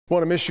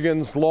One of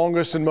Michigan's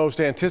longest and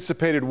most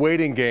anticipated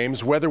waiting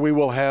games, whether we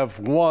will have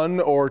one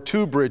or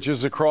two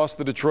bridges across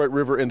the Detroit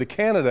River into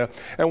Canada.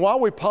 And while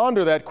we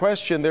ponder that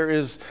question, there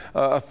is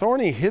a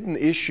thorny hidden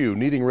issue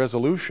needing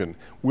resolution.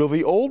 Will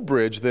the old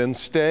bridge then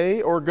stay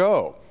or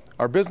go?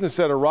 Our business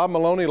editor Rod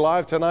Maloney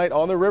live tonight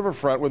on the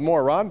riverfront with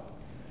more. Rod?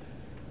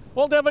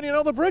 Well, Devin, you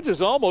know, the bridge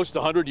is almost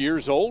 100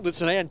 years old.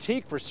 It's an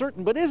antique for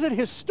certain, but is it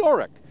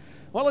historic?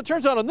 Well, it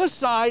turns out on this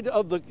side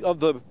of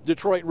the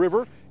Detroit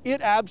River,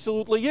 it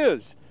absolutely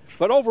is.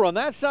 But over on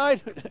that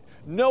side,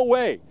 no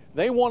way.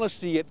 They want to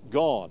see it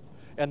gone.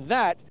 And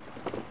that,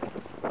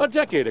 a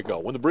decade ago,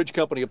 when the bridge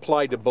company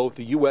applied to both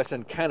the U.S.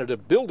 and Canada to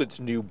build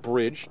its new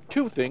bridge,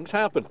 two things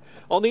happened.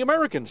 On the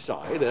American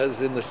side,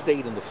 as in the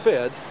state and the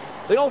feds,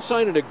 they all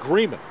signed an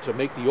agreement to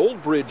make the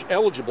old bridge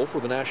eligible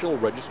for the National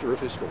Register of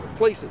Historic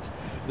Places.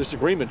 This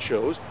agreement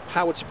shows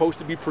how it's supposed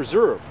to be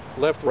preserved,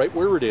 left right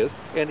where it is,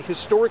 and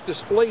historic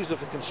displays of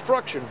the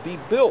construction be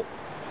built.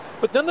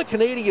 But then the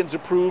Canadians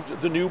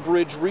approved the new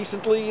bridge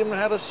recently and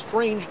had a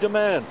strange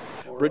demand.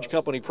 Bridge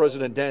company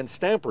president Dan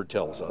Stamper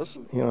tells us.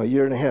 You know, a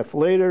year and a half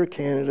later,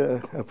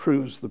 Canada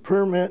approves the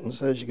permit and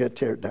says you got to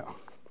tear it down.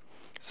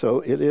 So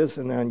it is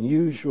an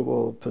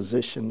unusual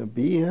position to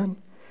be in.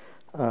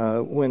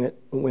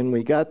 When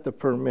we got the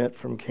permit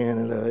from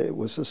Canada, it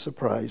was a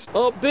surprise.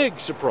 A big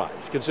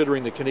surprise,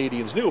 considering the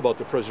Canadians knew about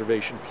the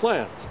preservation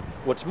plans.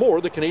 What's more,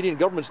 the Canadian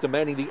government's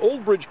demanding the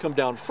old bridge come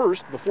down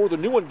first before the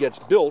new one gets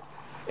built,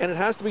 and it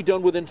has to be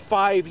done within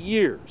 5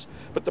 years.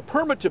 But the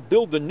permit to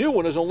build the new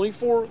one is only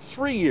for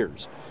 3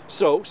 years.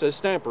 So, says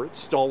Stamper, it's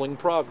stalling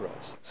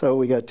progress. So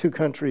we got two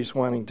countries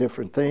wanting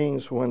different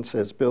things. One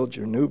says build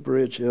your new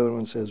bridge, the other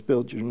one says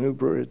build your new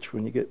bridge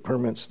when you get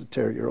permits to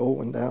tear your old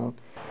one down.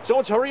 So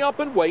it's hurry up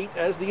and wait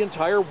as the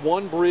entire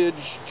one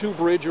bridge, two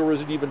bridge, or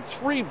is it even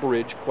three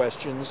bridge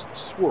questions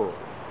swirl.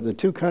 The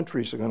two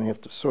countries are going to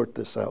have to sort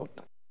this out.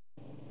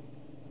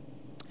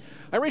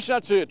 I reached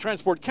out to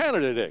Transport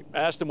Canada today,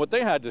 asked them what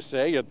they had to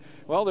say, and,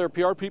 well, their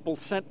PR people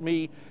sent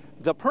me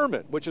the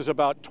permit, which is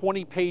about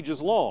 20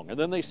 pages long. And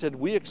then they said,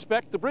 we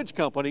expect the bridge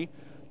company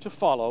to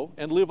follow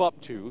and live up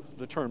to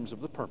the terms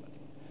of the permit.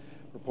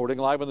 Reporting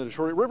live on the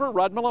Detroit River,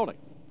 Rod Maloney,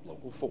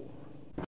 Local 4.